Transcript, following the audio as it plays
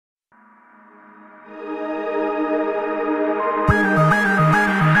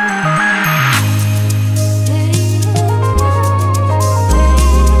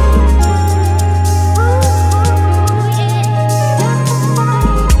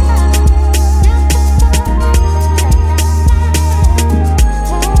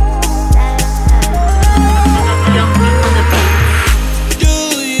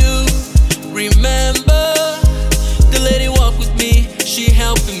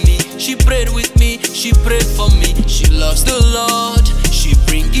She prayed with me, she prayed for me. She loves the Lord, she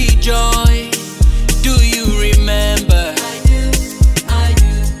bring it joy. Do you remember? I do, I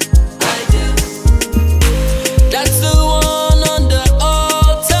do, I do. That's the one on the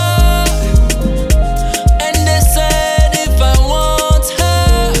altar. And they said if I want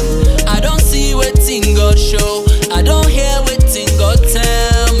her, I don't see wetin God show, I don't hear wetin God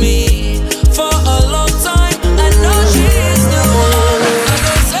tell me. For a long time, I know she is the one. I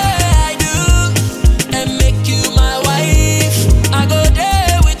go say I do, and make you my wife. I go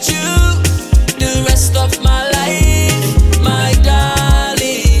there with you the rest of my life, my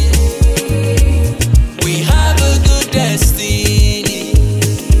darling. We have a good destiny.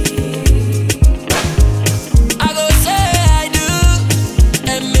 I go say I do,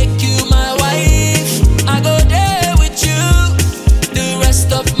 and make you my wife. I go there with you the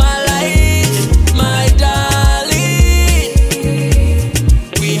rest of my life, my darling.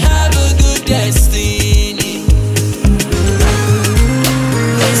 We have a good destiny.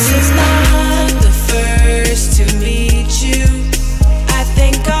 This is not the first to meet you. I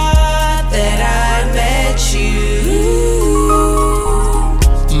thank God that I met you.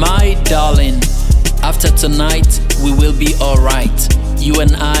 My darling, after tonight we will be alright. You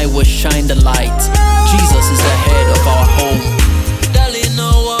and I will shine the light. Jesus is the head of our home.